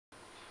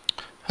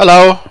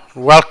Hello,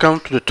 welcome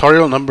to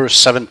tutorial number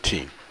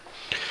 17.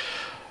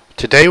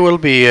 Today we'll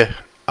be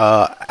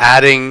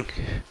adding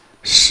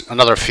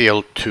another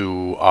field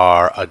to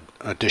our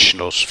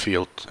additional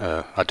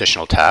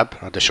info tab.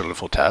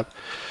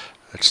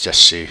 Let's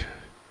just see.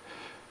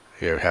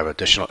 Here we have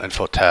additional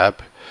info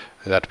tab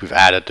that we've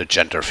added the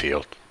gender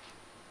field.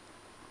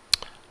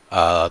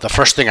 The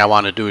first thing I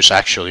want to do is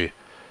actually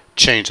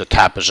change the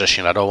tab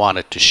position. I don't want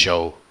it to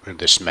show in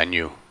this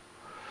menu.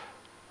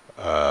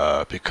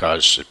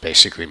 Because it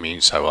basically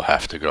means I will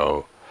have to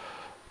go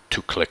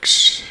 2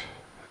 clicks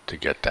to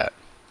get that.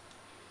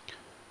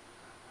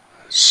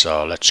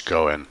 So let's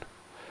go to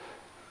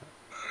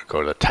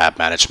the tab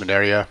management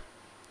area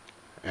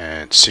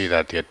and see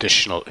that the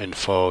additional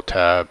info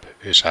tab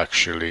is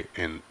actually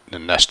in the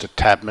nested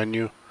tab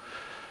menu.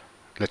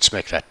 Let's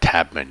make that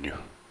tab menu.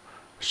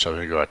 So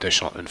we go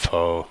additional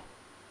info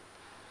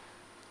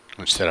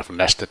instead of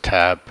nested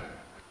tab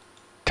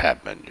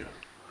menu.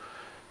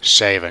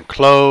 Save and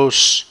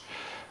close.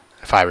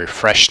 If I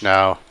refresh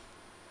now,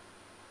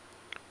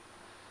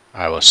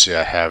 I will see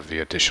I have the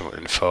additional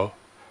info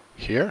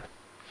here,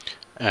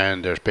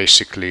 and there's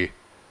basically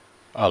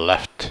a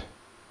left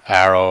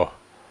arrow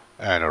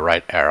and a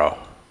right arrow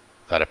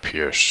that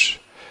appears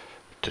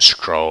to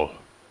scroll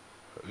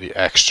the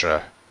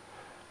extra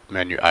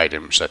menu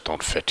items that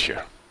don't fit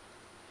here.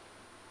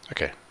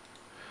 Okay,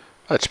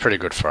 that's pretty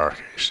good for our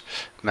case.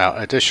 Now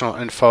additional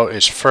info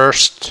is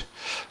first.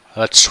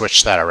 Let's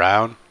switch that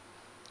around.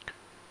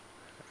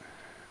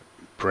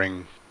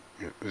 Bring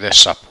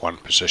this up 1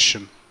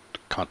 position,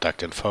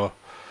 contact info,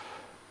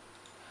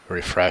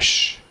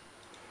 refresh.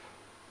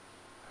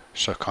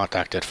 So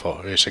contact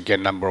info is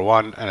again number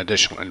 1 and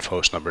additional info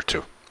is number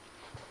 2.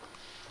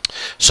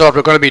 So what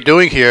we're going to be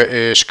doing here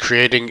is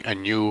creating a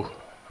new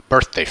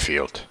birthday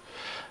field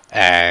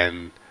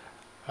and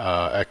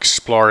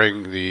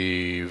exploring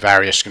the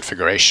various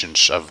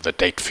configurations of the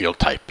date field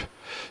type.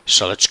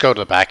 So let's go to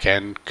the back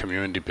end,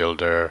 community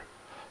builder,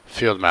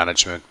 field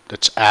management.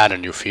 Let's add a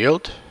new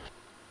field.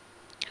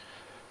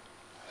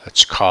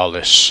 Let's call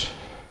this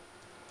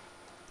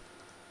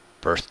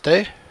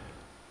birthday,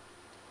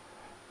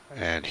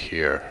 and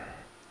here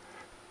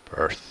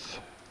birth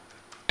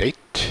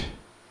date.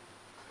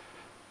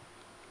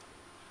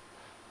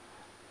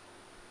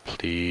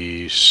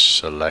 Please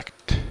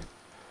select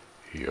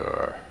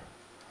your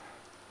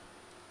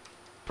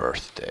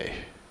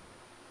birthday.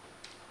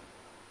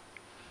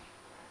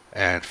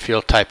 And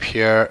field type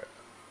here,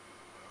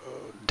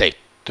 date.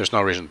 There's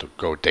no reason to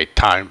go date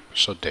time,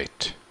 so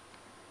date.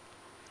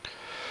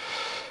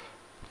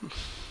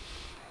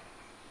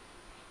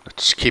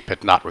 Let's keep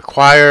it not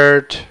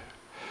required,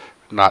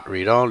 not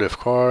read only, of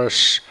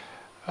course.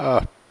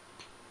 Might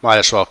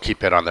as well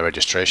keep it on the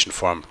registration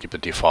form, keep the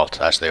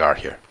default as they are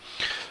here.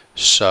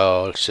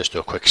 So let's just do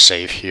a quick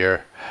save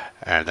here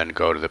and then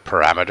go to the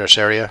parameters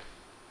area.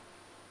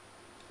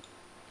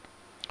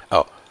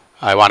 Oh,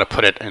 I want to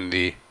put it in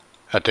the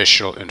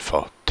additional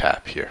info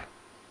tab here.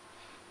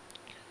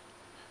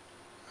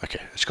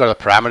 Okay, let's go to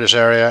the parameters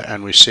area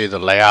and we see the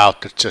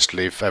layout. Let's just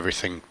leave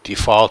everything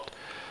default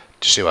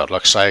to see what it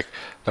looks like.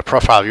 The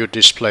profile view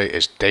display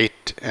is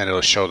date, and it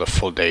will show the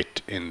full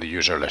date in the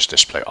user list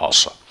display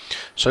also.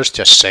 So let's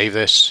just save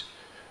this,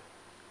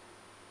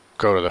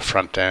 go to the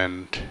front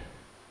end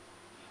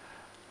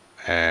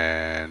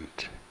and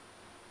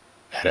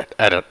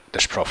edit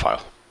this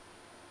profile.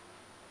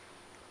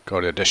 Go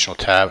to the additional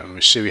tab and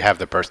we see we have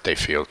the birthday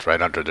field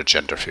right under the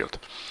gender field.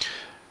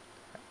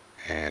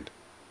 And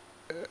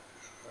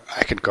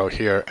I can go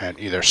here and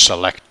either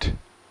select,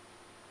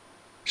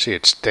 see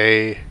it's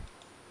day,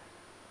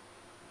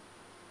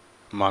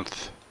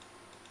 month,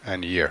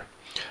 and year.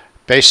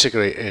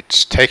 Basically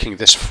it's taking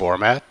this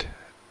format,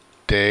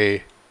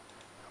 day,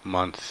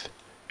 month,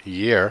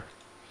 year,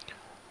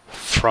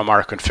 from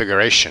our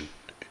configuration,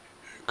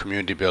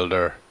 community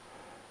builder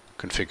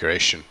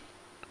configuration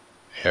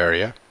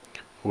area,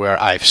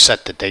 where I've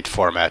set the date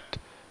format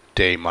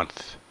day,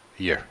 month,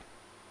 year.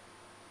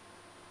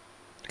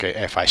 Okay,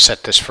 if I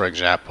set this, for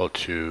example,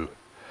 to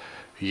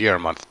year,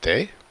 month,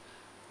 day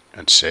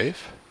and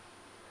save,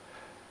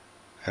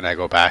 and I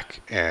go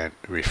back and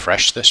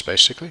refresh this,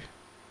 basically,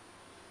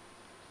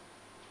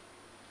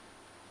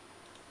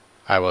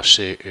 I will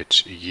see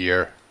it's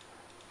year,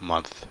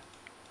 month,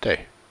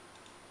 day.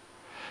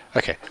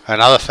 Okay,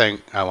 another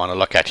thing I want to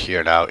look at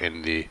here now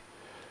in the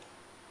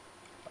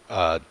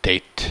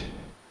date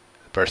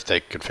birthday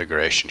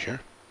configuration here.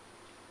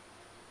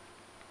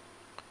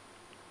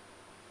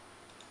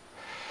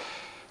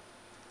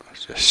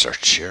 Let's just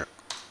search here.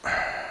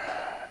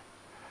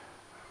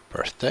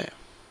 Birthday.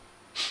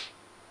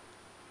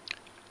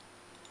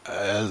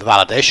 The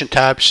validation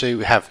tab, see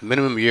we have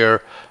minimum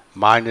year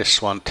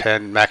minus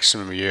 110,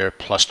 maximum year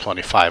plus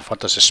 25.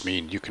 What does this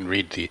mean? You can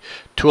read the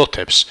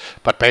tooltips,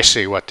 but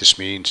basically what this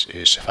means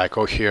is if I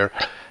go here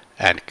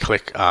and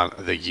click on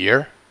the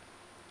year,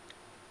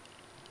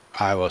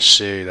 I will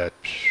see that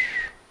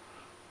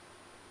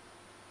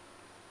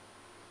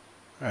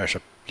there's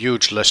a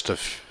huge list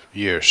of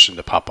years in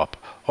the pop-up,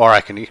 or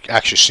I can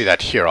actually see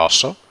that here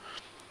also.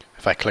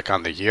 If I click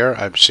on the year,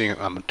 I'm seeing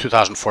I'm in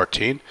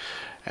 2014,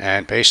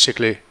 and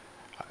basically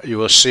you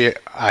will see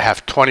I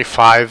have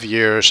 25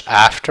 years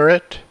after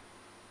it,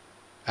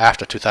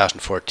 after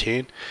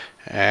 2014,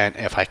 and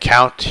if I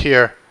count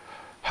here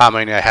how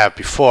many I have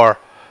before,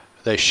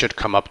 they should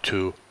come up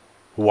to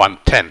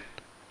 110.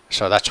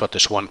 So that's what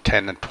this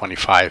 110 and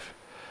 25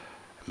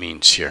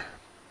 means here.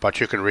 But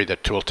you can read the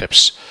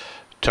tooltips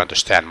to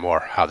understand more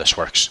how this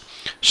works.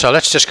 So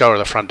let's just go to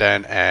the front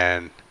end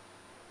and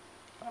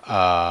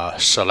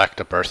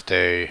select a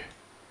birthday.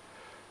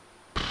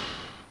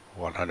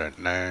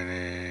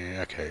 190.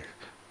 Okay.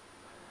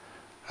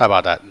 How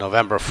about that?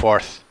 November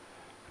 4th,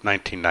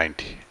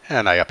 1990.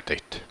 And I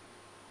update.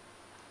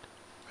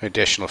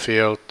 Additional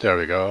field. There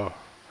we go.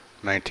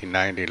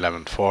 1990,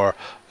 11/4.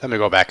 Let me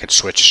go back and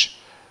switch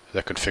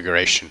the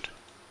configuration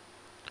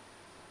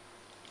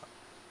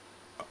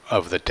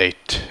of the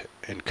date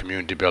in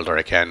Community Builder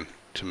again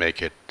to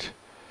make it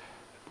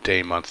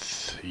day,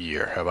 month,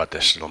 year. How about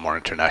this? A little more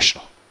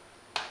international.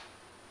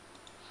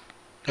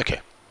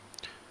 Okay.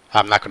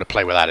 I'm not going to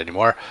play with that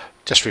anymore.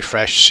 Just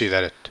refresh, see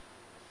that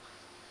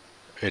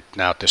it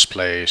now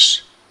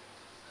displays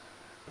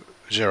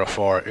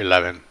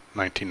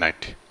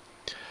 04/11/1990.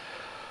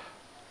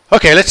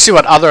 Okay, let's see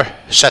what other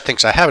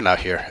settings I have now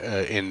here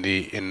in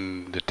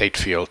the date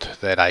field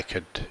that I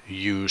could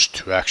use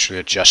to actually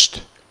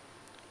adjust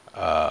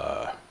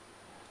what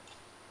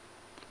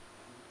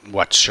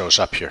shows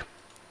up here.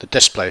 The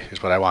display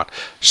is what I want.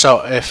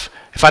 So if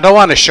I don't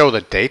want to show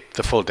the date,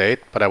 the full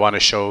date, but I want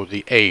to show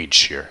the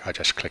age here, I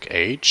just click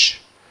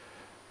age,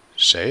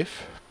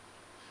 save.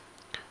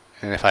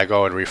 And if I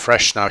go and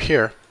refresh now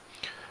here,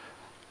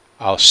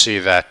 I'll see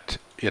that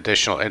the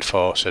additional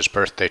info says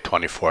birthday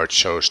 24. It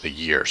shows the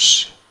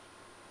years.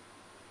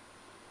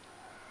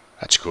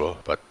 That's cool,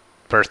 but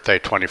birthday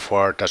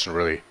 24 doesn't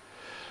really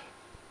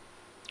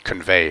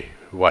convey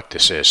what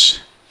this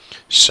is.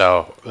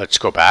 So let's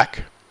go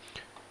back.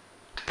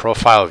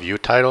 Profile view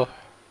title,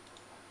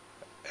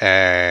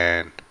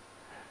 and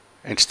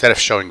instead of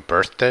showing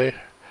birthday,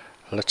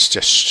 let's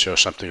just show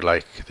something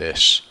like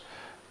this.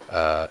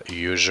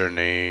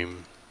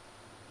 Username,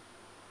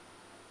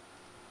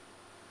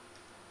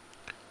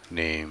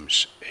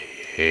 names,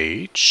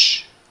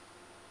 age,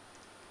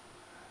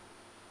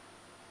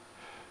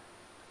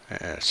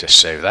 and let's just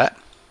save that.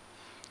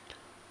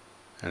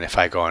 And if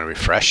I go and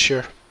refresh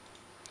here,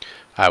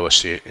 I will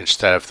see,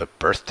 instead of the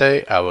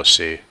birthday, I will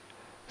see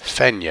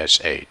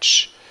Fenya's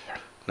age.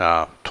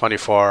 Now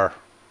 24,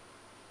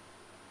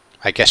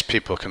 I guess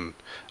people can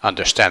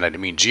understand that it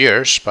means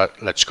years,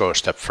 but let's go a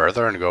step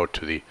further and go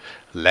to the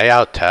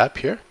layout tab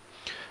here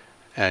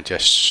and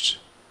just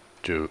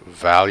do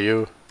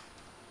value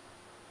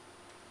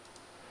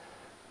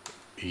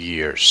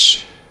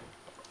years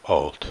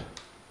old.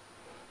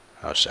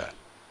 How's that?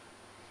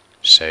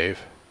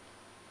 Save,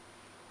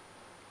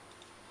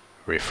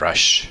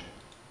 refresh.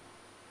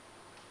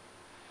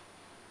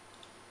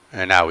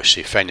 And now we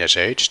see Fenya's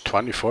age,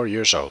 24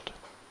 years old.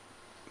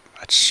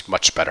 That's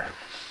much better.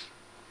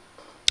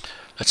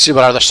 Let's see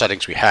what other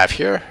settings we have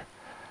here.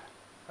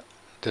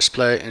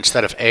 Display,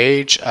 instead of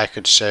age, I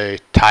could say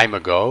time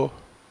ago.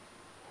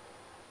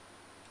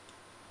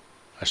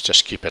 Let's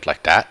just keep it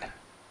like that.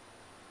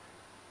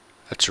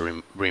 Let's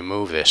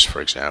remove this,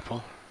 for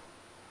example.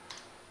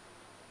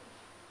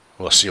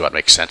 We'll see what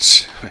makes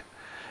sense.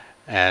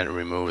 And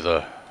remove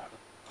the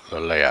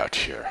layout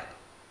here.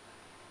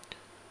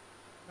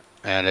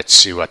 And let's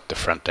see what the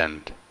front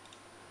end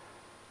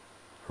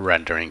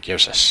rendering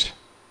gives us.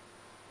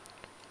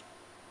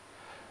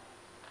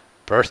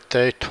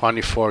 Birthday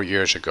 24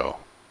 years ago.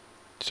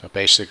 So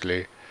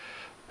basically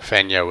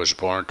Fenya was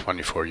born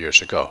 24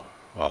 years ago.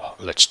 Well,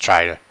 let's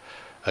try to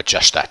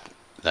adjust that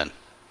then.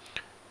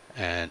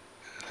 And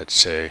let's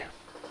say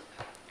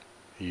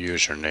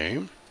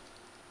username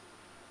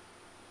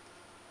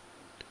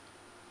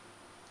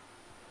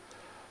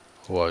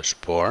was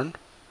born.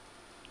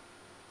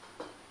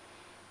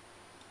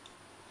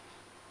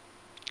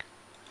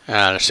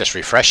 And let's just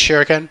refresh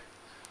here again,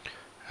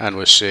 and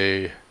we'll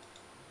see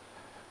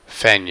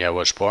Fenya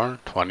was born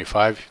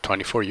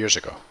 24 years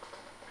ago.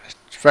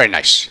 It's very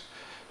nice.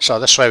 So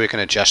this way we can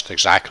adjust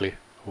exactly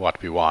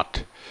what we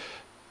want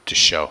to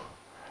show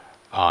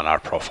on our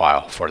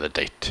profile for the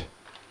date.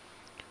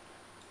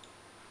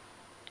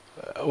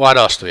 What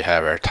else do we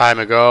have here? Time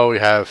ago, we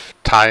have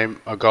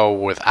time ago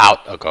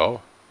without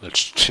ago.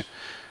 Let's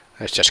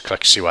just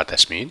click see what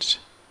this means.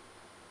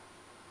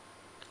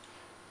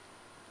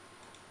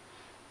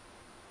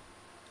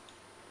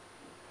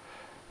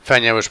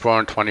 Fenya was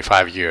born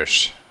 25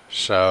 years.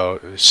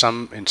 So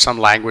in some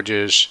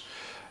languages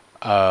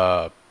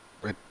it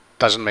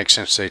doesn't make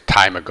sense to say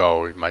time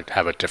ago. It might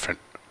have a different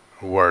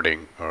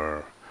wording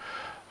or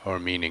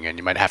meaning, and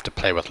you might have to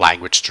play with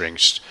language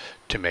strings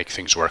to make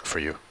things work for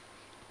you.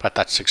 But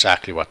that's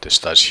exactly what this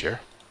does here.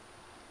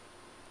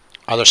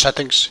 Other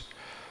settings.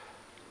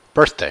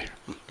 Birthday.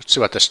 Let's see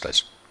what this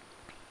does.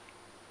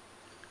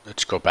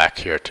 Let's go back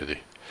here to the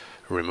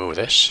remove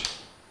this.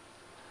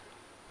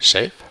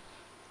 Save.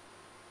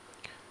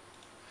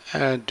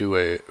 and do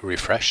a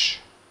refresh.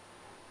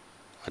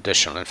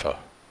 Additional info.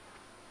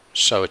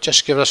 So it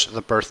just gives us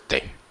the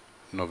birthday,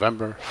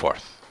 November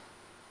 4th.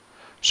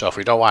 So if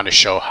we don't want to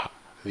show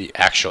the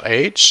actual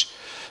age,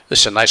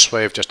 this is a nice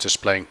way of just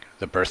displaying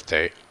the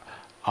birthday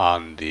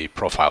on the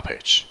profile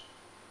page.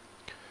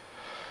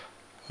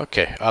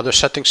 Okay, other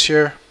settings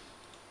here.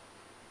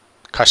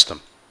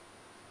 Custom.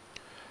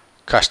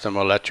 Custom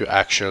will let you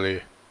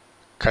actually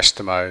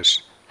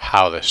customize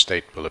how the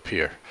state will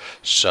appear.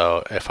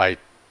 So if I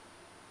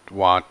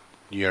want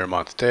year,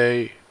 month,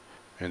 day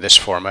in this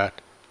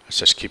format, let's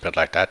just keep it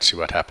like that, see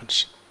what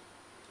happens.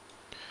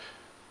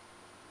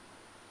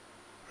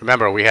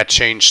 Remember, we had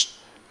changed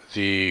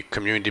the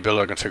community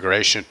builder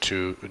configuration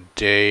to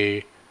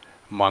day,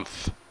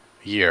 month,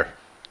 year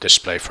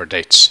display for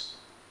dates.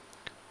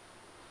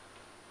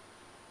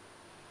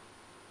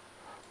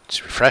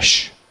 Let's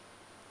refresh.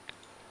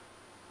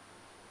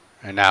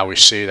 And now we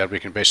see that we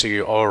can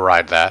basically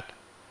override that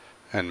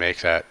and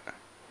make that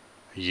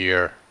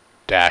year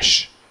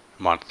dash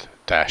month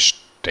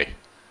dash day.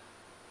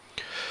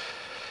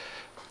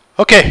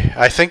 Okay,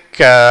 I think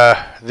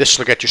this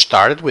will get you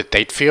started with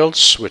date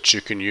fields, which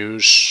you can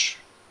use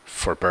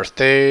for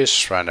birthdays,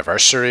 for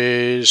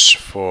anniversaries,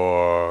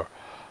 for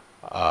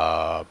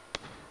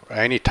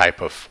any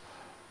type of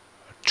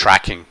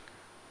tracking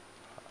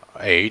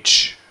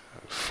age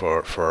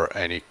for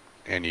any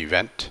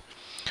event.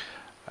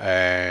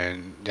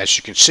 And as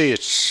you can see,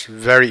 it's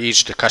very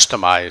easy to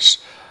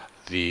customize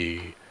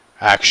the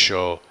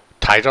actual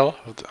title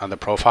on the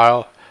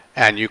profile,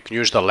 and you can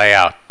use the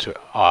layout to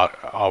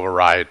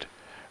override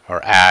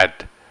or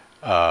add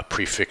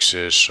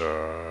prefixes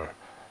or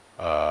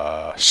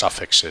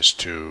suffixes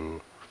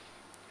to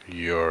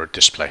your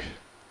display.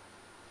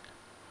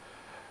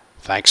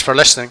 Thanks for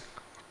listening.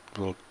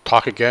 We'll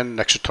talk again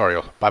next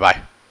tutorial. Bye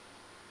bye.